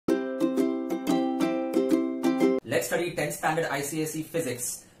Let's study 10th standard ICSE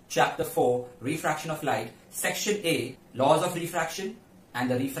Physics, Chapter 4, Refraction of Light, Section A, Laws of Refraction and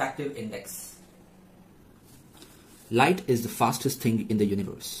the Refractive Index. Light is the fastest thing in the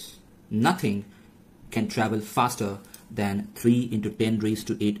universe. Nothing can travel faster than 3 into 10 raised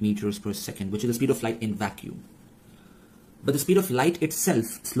to 8 meters per second, which is the speed of light in vacuum. But the speed of light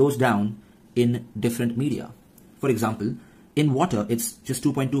itself slows down in different media. For example, in water, it's just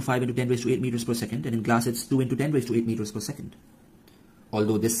 2.25 into 10 raised to 8 meters per second, and in glass, it's 2 into 10 raised to 8 meters per second.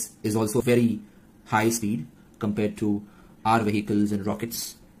 Although this is also very high speed compared to our vehicles and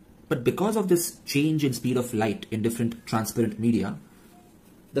rockets. But because of this change in speed of light in different transparent media,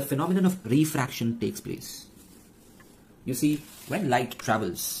 the phenomenon of refraction takes place. You see, when light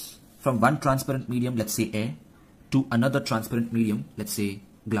travels from one transparent medium, let's say air, to another transparent medium, let's say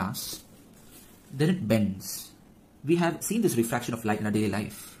glass, then it bends. We have seen this refraction of light in our daily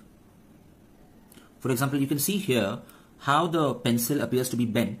life. For example, you can see here how the pencil appears to be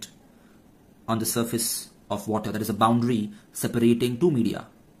bent on the surface of water. That is a boundary separating two media,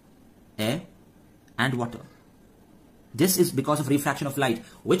 air and water. This is because of refraction of light,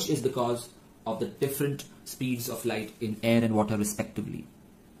 which is because of the different speeds of light in air and water respectively.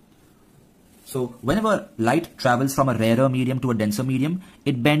 So whenever light travels from a rarer medium to a denser medium,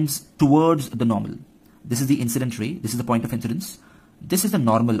 it bends towards the normal. This is the incident ray, this is the point of incidence. This is the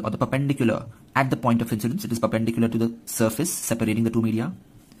normal or the perpendicular at the point of incidence. It is perpendicular to the surface separating the two media.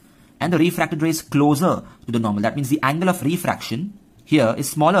 And the refracted ray is closer to the normal. That means the angle of refraction here is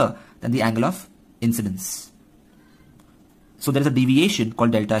smaller than the angle of incidence. So there is a deviation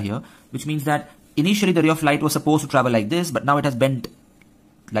called delta here, which means that initially the ray of light was supposed to travel like this, but now it has bent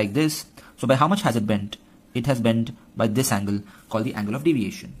like this. So by how much has it bent? It has bent by this angle called the angle of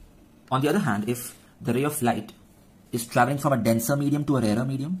deviation. On the other hand, if the ray of light is traveling from a denser medium to a rarer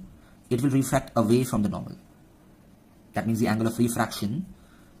medium, it will refract away from the normal. That means the angle of refraction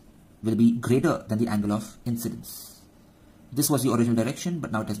will be greater than the angle of incidence. This was the original direction,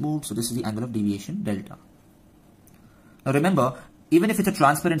 but now it has moved, so this is the angle of deviation, delta. Now remember, even if it's a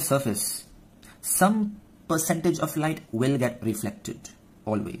transparent surface, some percentage of light will get reflected,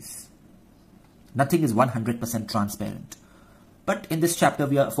 always. Nothing is 100% transparent. But in this chapter,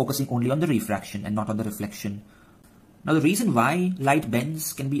 we are focusing only on the refraction and not on the reflection. Now, the reason why light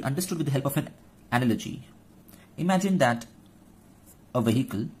bends can be understood with the help of an analogy. Imagine that a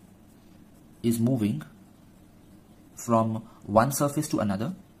vehicle is moving from one surface to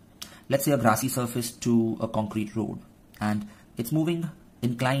another. Let's say a grassy surface to a concrete road. And it's moving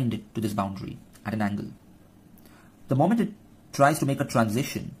inclined to this boundary at an angle. The moment it tries to make a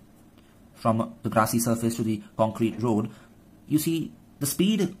transition from the grassy surface to the concrete road, you see the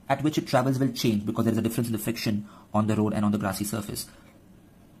speed at which it travels will change because there is a difference in the friction on the road and on the grassy surface.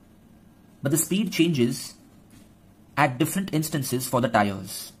 But the speed changes at different instances for the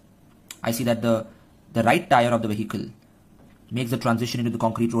tires. I see that the right tire of the vehicle makes the transition into the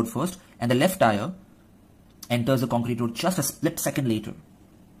concrete road first, and the left tire enters the concrete road just a split second later.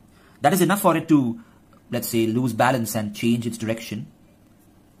 That is enough for it to, let's say, lose balance and change its direction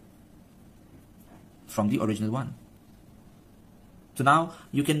from the original one. So now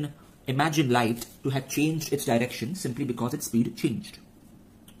you can imagine light to have changed its direction simply because its speed changed.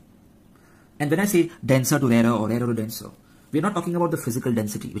 And when I say denser to rarer or rarer to denser, we are not talking about the physical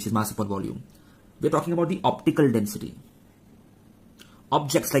density, which is mass upon volume. We are talking about the optical density.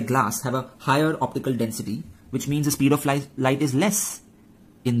 Objects like glass have a higher optical density, which means the speed of light is less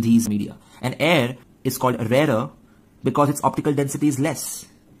in these media. And air is called rarer because its optical density is less,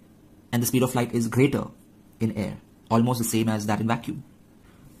 and the speed of light is greater in air, almost the same as that in vacuum.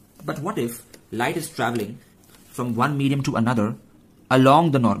 But what if light is traveling from one medium to another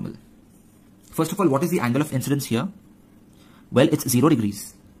along the normal? First of all, what is the angle of incidence here? Well, it's 0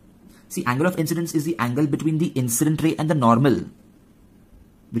 degrees. See, angle of incidence is the angle between the incident ray and the normal,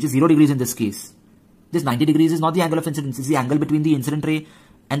 which is 0 degrees in this case. This 90 degrees is not the angle of incidence, it's the angle between the incident ray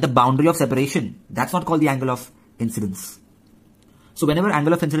and the boundary of separation. That's not called the angle of incidence. So whenever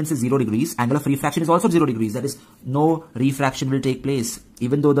angle of incidence is 0 degrees, angle of refraction is also 0 degrees. That is, no refraction will take place,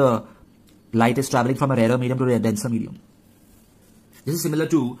 even though the light is traveling from a rarer medium to a denser medium. This is similar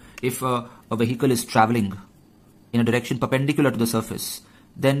to if a vehicle is traveling in a direction perpendicular to the surface,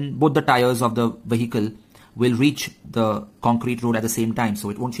 then both the tires of the vehicle will reach the concrete road at the same time, so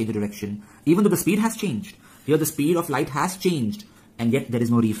it won't change the direction. Even though the speed has changed, here the speed of light has changed, and yet there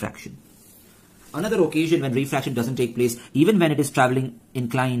is no refraction. Another occasion when refraction doesn't take place, even when it is traveling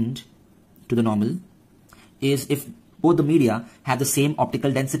inclined to the normal, is if both the media have the same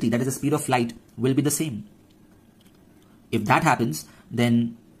optical density, that is the speed of light will be the same. If that happens,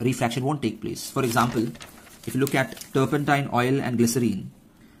 then refraction won't take place. For example, if you look at turpentine oil and glycerine,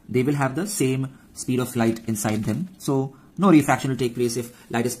 they will have the same speed of light inside them. So no refraction will take place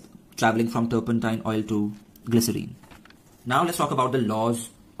if light is traveling from turpentine oil to glycerine. Now let's talk about the laws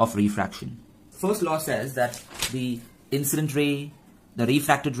of refraction. First law says that the incident ray, the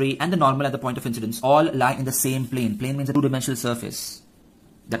refracted ray and the normal at the point of incidence all lie in the same plane. Plane means a two-dimensional surface.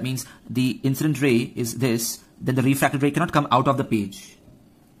 That means the incident ray is this, then the refracted ray cannot come out of the page.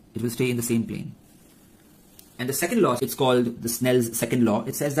 It will stay in the same plane. And the second law, it's called the Snell's second law.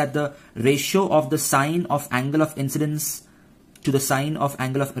 It says that the ratio of the sine of angle of incidence to the sine of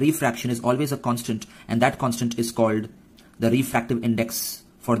angle of refraction is always a constant, and that constant is called the refractive index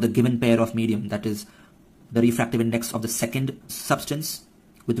for the given pair of medium, that is the refractive index of the second substance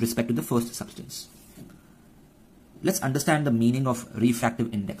with respect to the first substance. Let's understand the meaning of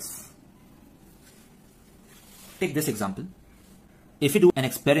refractive index. Take this example. If you do an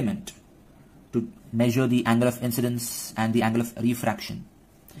experiment to measure the angle of incidence and the angle of refraction,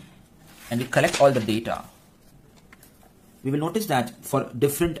 and we collect all the data, we will notice that for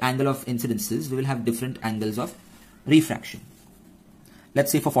different angle of incidences, we will have different angles of refraction.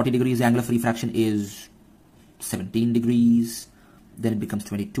 Let's say for 40 degrees, the angle of refraction is 17 degrees, then it becomes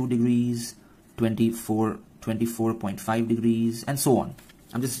 22 degrees, 24.5 degrees, and so on.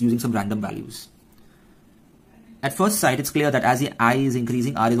 I'm just using some random values. At first sight, it's clear that as the I is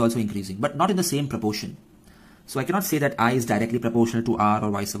increasing, R is also increasing, but not in the same proportion. So I cannot say that I is directly proportional to R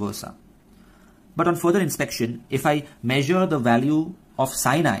or vice versa. But on further inspection, if I measure the value of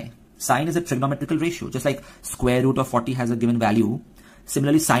sin I, sin is a trigonometrical ratio, just like square root of 40 has a given value.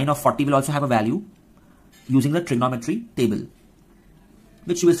 Similarly, sine of 40 will also have a value using the trigonometry table,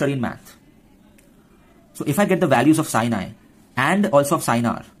 which you will study in math. So if I get the values of sin I and also of sin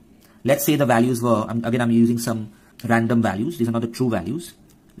R, let's say the values were, again I'm using some random values, these are not the true values.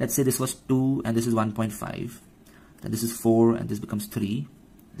 Let's say this was 2 and this is 1.5, then this is 4 and this becomes 3,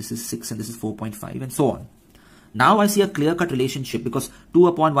 this is 6 and this is 4.5, and so on. Now I see a clear-cut relationship, because 2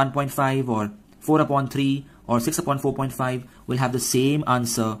 upon 1.5 or 4 upon 3 or 6 upon 4.5 will have the same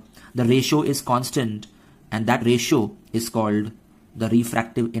answer. The ratio is constant, and that ratio is called the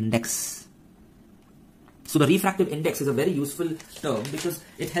refractive index. So the refractive index is a very useful term because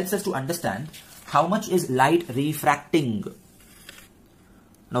it helps us to understand how much is light refracting.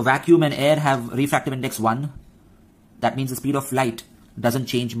 Now vacuum and air have refractive index 1. That means the speed of light doesn't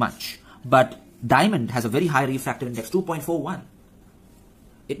change much. But diamond has a very high refractive index, 2.41.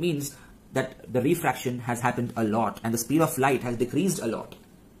 It means that the refraction has happened a lot and the speed of light has decreased a lot.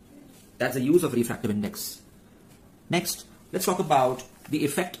 That's the use of refractive index. Next, let's talk about the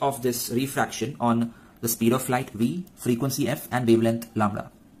effect of this refraction on the speed of light v, frequency f, and wavelength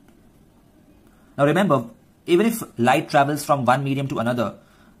lambda. Now remember, even if light travels from one medium to another,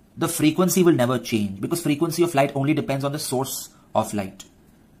 the frequency will never change, because frequency of light only depends on the source of light.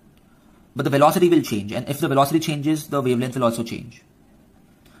 But the velocity will change, and if the velocity changes, the wavelength will also change.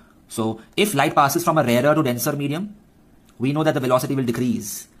 So if light passes from a rarer to denser medium, we know that the velocity will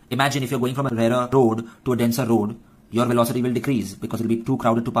decrease. Imagine if you're going from a rarer road to a denser road, your velocity will decrease because it will be too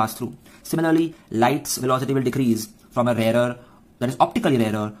crowded to pass through. Similarly, light's velocity will decrease from a rarer, that is optically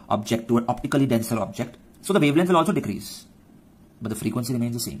rarer object to an optically denser object. So the wavelength will also decrease, but the frequency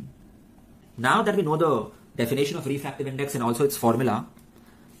remains the same. Now that we know the definition of refractive index and also its formula,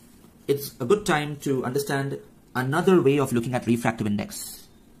 it's a good time to understand another way of looking at refractive index.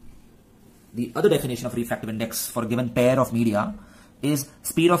 The other definition of refractive index for a given pair of media is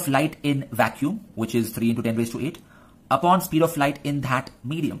speed of light in vacuum, which is 3 into 10 raised to 8, upon speed of light in that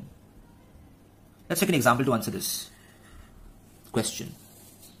medium. Let's take an example to answer this question.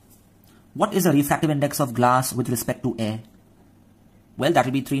 What is the refractive index of glass with respect to air? Well, that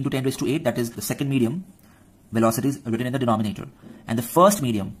will be 3 into 10 raised to 8, that is the second medium, velocity is written in the denominator, and the first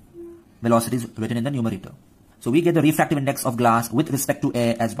medium, velocity is written in the numerator. So we get the refractive index of glass with respect to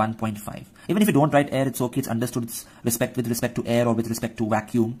air as 1.5. Even if you don't write air, it's okay, it's understood it's with respect to air or with respect to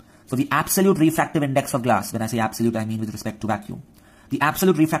vacuum. So the absolute refractive index of glass, when I say absolute, I mean with respect to vacuum. The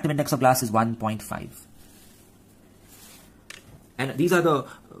absolute refractive index of glass is 1.5. And these are the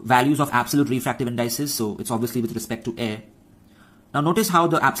values of absolute refractive indices, so it's obviously with respect to air. Now notice how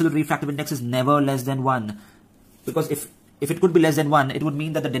the absolute refractive index is never less than 1. Because if it could be less than 1, it would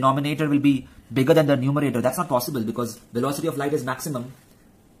mean that the denominator will be bigger than the numerator. That's not possible because velocity of light is maximum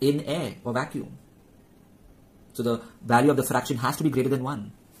in air or vacuum. So the value of the fraction has to be greater than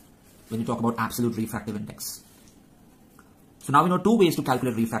 1 when you talk about absolute refractive index. So now we know two ways to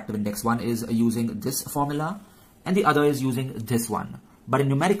calculate refractive index. One is using this formula and the other is using this one. But in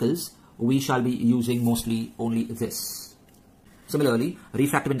numericals, we shall be using mostly only this. Similarly,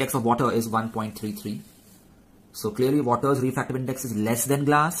 refractive index of water is 1.33. So clearly water's refractive index is less than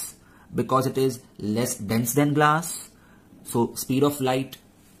glass because it is less dense than glass. So speed of light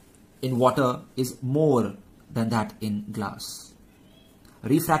in water is more than that in glass.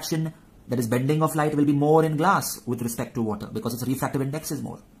 Refraction, that is bending of light, will be more in glass with respect to water because its refractive index is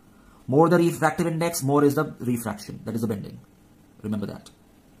more. More the refractive index, more is the refraction, that is the bending. Remember that.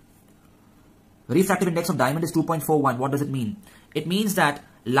 Refractive index of diamond is 2.41. What does it mean? It means that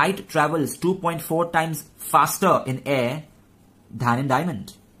light travels 2.4 times faster in air than in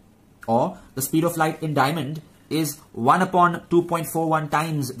diamond. Or the speed of light in diamond is 1 upon 2.41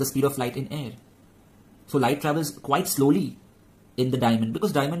 times the speed of light in air. So light travels quite slowly in the diamond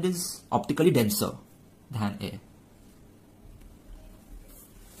because diamond is optically denser than air.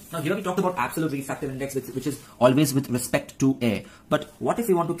 Now here we talked about absolute refractive index, which is always with respect to air. But what if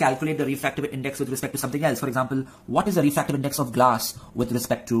we want to calculate the refractive index with respect to something else? For example, what is the refractive index of glass with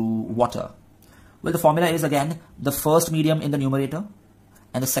respect to water? Well, the formula is again the first medium in the numerator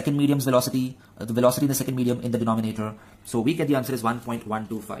and the second medium's velocity, the velocity in the second medium in the denominator. So we get the answer is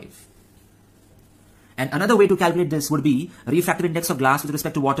 1.125. And another way to calculate this would be refractive index of glass with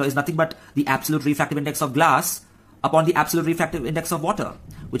respect to water is nothing but the absolute refractive index of glass upon the absolute refractive index of water,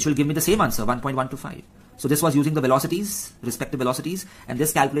 which will give me the same answer, 1.125. So this was using the velocities, respective velocities, and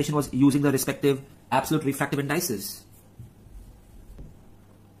this calculation was using the respective absolute refractive indices.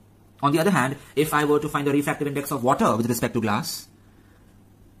 On the other hand, if I were to find the refractive index of water with respect to glass,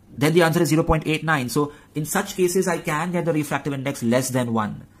 then the answer is 0.89. So in such cases, I can get the refractive index less than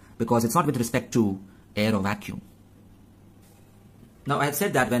 1 because it's not with respect to air or vacuum. Now I had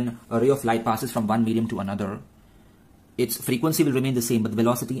said that when a ray of light passes from one medium to another, its frequency will remain the same, but the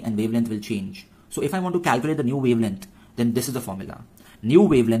velocity and wavelength will change. So if I want to calculate the new wavelength, then this is the formula. New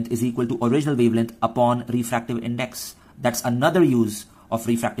wavelength is equal to original wavelength upon refractive index. That's another use of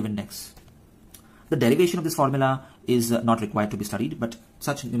refractive index. The derivation of this formula is not required to be studied, but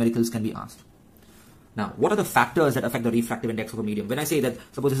such numericals can be asked. Now, what are the factors that affect the refractive index of a medium? When I say that,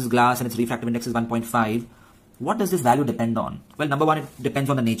 suppose this is glass and its refractive index is 1.5, what does this value depend on? Well, number one, it depends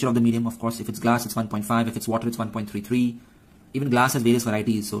on the nature of the medium. Of course, if it's glass, it's 1.5. If it's water, it's 1.33. Even glass has various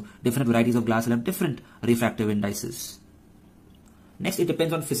varieties. So different varieties of glass will have different refractive indices. Next, it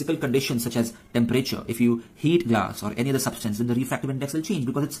depends on physical conditions such as temperature. If you heat glass or any other substance, then the refractive index will change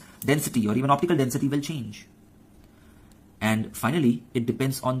because its density or even optical density will change. And finally, it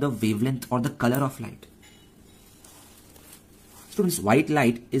depends on the wavelength or the color of light. Students, white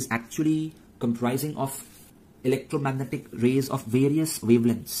light is actually comprising of electromagnetic rays of various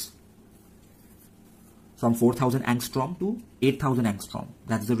wavelengths, from 4000 angstrom to 8000 angstrom.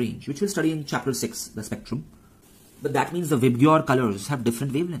 That's the range, which we'll study in chapter 6, the spectrum. But that means the Vibgyor colors have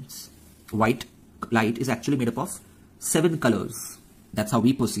different wavelengths. White light is actually made up of 7 colors. That's how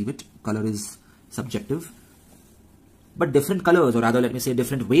we perceive it. Color is subjective. But different colors, or rather let me say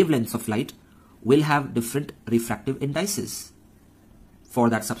different wavelengths of light, will have different refractive indices for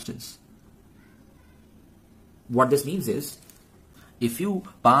that substance. What this means is, if you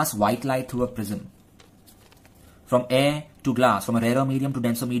pass white light through a prism, from air to glass, from a rarer medium to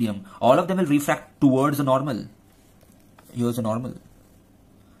denser medium, all of them will refract towards the normal. Here's the normal.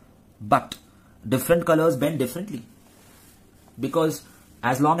 But different colors bend differently. Because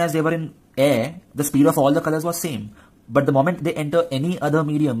as long as they were in air, the speed of all the colors was same. But the moment they enter any other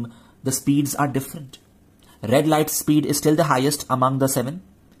medium, the speeds are different. Red light's speed is still the highest among the 7.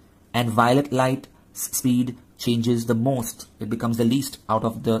 And violet light's speed changes the most. It becomes the least out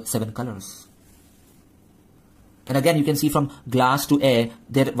of the 7 colors. And again, you can see from glass to air,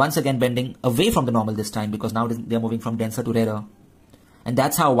 they're once again bending away from the normal this time because now they're moving from denser to rarer. And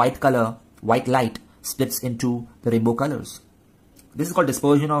that's how white light splits into the rainbow colors. This is called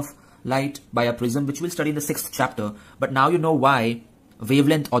dispersion of light by a prism, which we'll study in the 6th chapter. But now you know why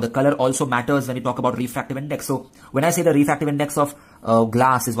wavelength or the color also matters when we talk about refractive index. So when I say the refractive index of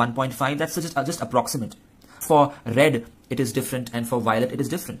glass is 1.5, that's just approximate. For red, it is different, and for violet, it is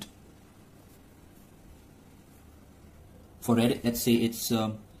different. For red, let's say it's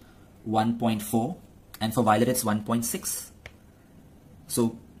 1.4, and for violet, it's 1.6.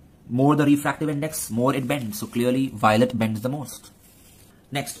 So more the refractive index, more it bends. So clearly, violet bends the most.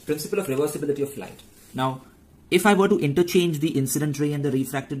 Next, principle of reversibility of light. Now, if I were to interchange the incident ray and the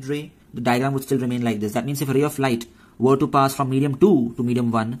refracted ray, the diagram would still remain like this. That means if a ray of light were to pass from medium 2 to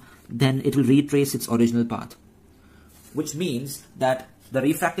medium 1, then it will retrace its original path. Which means that the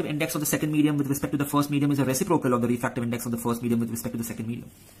refractive index of the second medium with respect to the first medium is a reciprocal of the refractive index of the first medium with respect to the second medium.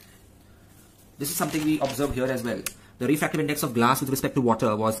 This is something we observe here as well. The refractive index of glass with respect to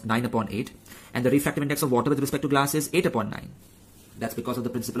water was 9 upon 8, and the refractive index of water with respect to glass is 8 upon 9. That's because of the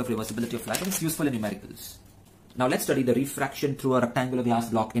principle of reversibility of light, and it's useful in numericals. Now let's study the refraction through a rectangular glass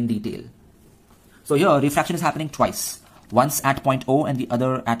block in detail. So here refraction is happening twice, once at point O and the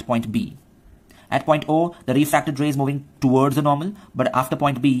other at point B. At point O, the refracted ray is moving towards the normal, but after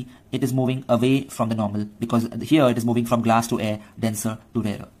point B, it is moving away from the normal because here it is moving from glass to air, denser to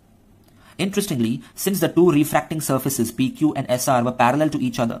rarer. Interestingly, since the two refracting surfaces PQ and SR were parallel to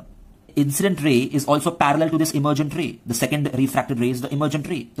each other, incident ray is also parallel to this emergent ray. The second refracted ray is the emergent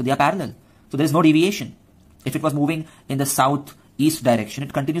ray. So they are parallel. So there is no deviation. If it was moving in the southeast direction,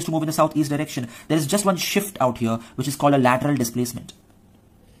 it continues to move in the southeast direction. There is just one shift out here, which is called a lateral displacement.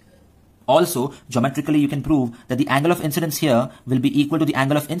 Also, geometrically, you can prove that the angle of incidence here will be equal to the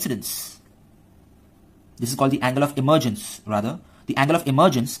angle of incidence. This is called the angle of emergence, rather. The angle of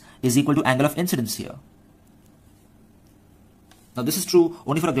emergence is equal to angle of incidence here. Now, this is true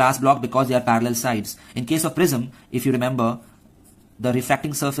only for a glass block because they are parallel sides. In case of prism, if you remember, the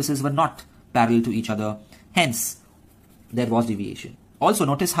refracting surfaces were not parallel to each other. Hence, there was deviation. Also,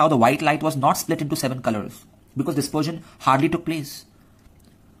 notice how the white light was not split into 7 colors because dispersion hardly took place.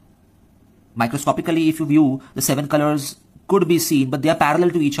 Microscopically, if you view, the 7 colors could be seen, but they are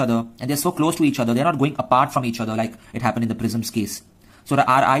parallel to each other and they're so close to each other, they're not going apart from each other like it happened in the prism's case. So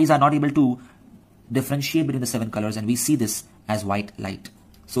our eyes are not able to differentiate between the 7 colors, and we see this as white light.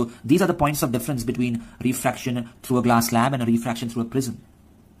 So these are the points of difference between refraction through a glass slab and a refraction through a prism.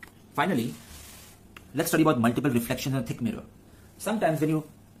 Finally, let's study about multiple reflections in a thick mirror. Sometimes when you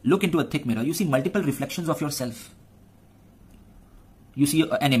look into a thick mirror, you see multiple reflections of yourself. You see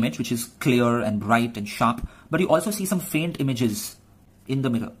an image which is clear and bright and sharp, but you also see some faint images in the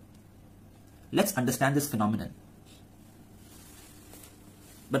mirror. Let's understand this phenomenon.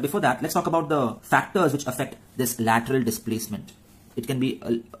 But before that, let's talk about the factors which affect this lateral displacement. It can be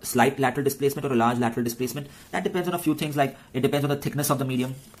a slight lateral displacement or a large lateral displacement. That depends on a few things, like it depends on the thickness of the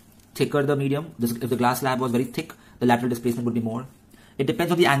medium. Thicker the medium, if the glass slab was very thick, the lateral displacement would be more. It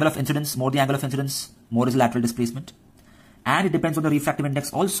depends on the angle of incidence. More the angle of incidence, more is lateral displacement. And it depends on the refractive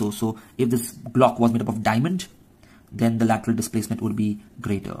index also. So if this block was made up of diamond, then the lateral displacement would be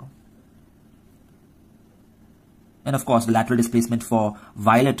greater. And of course, the lateral displacement for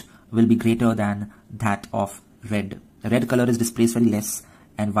violet will be greater than that of red. The red color is displaced very less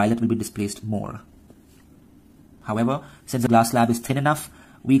and violet will be displaced more. However, since the glass slab is thin enough,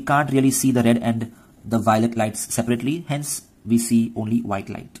 we can't really see the red and the violet lights separately. Hence, we see only white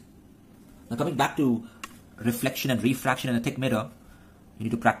light. Now coming back to reflection and refraction in a thick mirror, you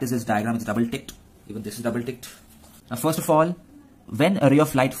need to practice this diagram. It's double ticked. Even this is double ticked. Now first of all, when a ray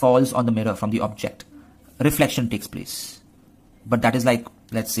of light falls on the mirror from the object, reflection takes place. But that is like,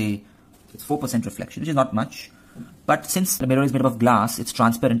 let's say, it's 4% reflection, which is not much. But since the mirror is made up of glass, it's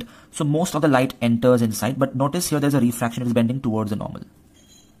transparent, so most of the light enters inside. But notice here there's a refraction, it is bending towards the normal.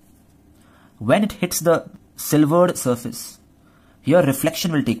 When it hits the silvered surface, here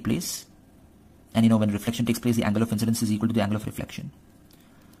reflection will take place. And you know, when reflection takes place, the angle of incidence is equal to the angle of reflection.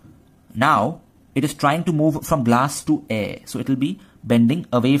 Now, it is trying to move from glass to air. So it will be bending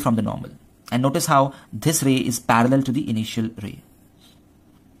away from the normal. And notice how this ray is parallel to the initial ray.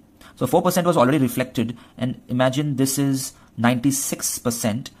 So 4% was already reflected. And imagine this is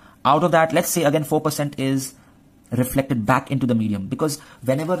 96%. Out of that, let's say again 4% is reflected back into the medium. Because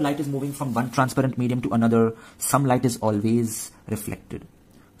whenever light is moving from one transparent medium to another, some light is always reflected.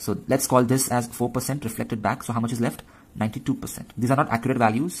 So let's call this as 4% reflected back. So how much is left? 92%. These are not accurate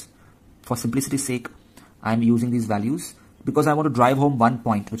values. For simplicity's sake, I'm using these values because I want to drive home one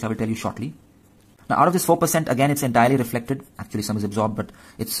point, which I will tell you shortly. Now out of this 4%, again, it's entirely reflected. Actually, some is absorbed, but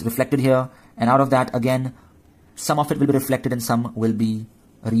it's reflected here. And out of that, again, some of it will be reflected and some will be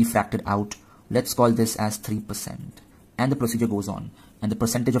refracted out. Let's call this as 3%. And the procedure goes on. And the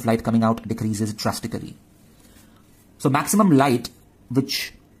percentage of light coming out decreases drastically. So maximum light,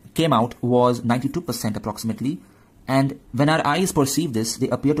 which came out, was 92% approximately. And when our eyes perceive this, they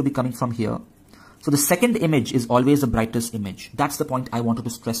appear to be coming from here. So the second image is always the brightest image. That's the point I wanted to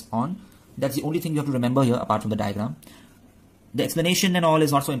stress on. That's the only thing you have to remember here apart from the diagram. The explanation and all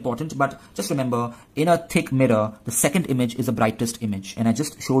is not so important, but just remember, in a thick mirror, the second image is the brightest image. And I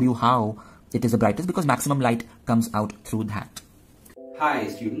just showed you how it is the brightest because maximum light comes out through that. Hi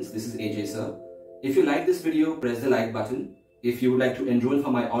students, this is AJ sir. If you like this video, press the like button. If you would like to enroll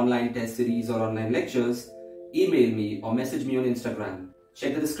for my online test series or online lectures, email me or message me on Instagram.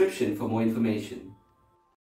 Check the description for more information.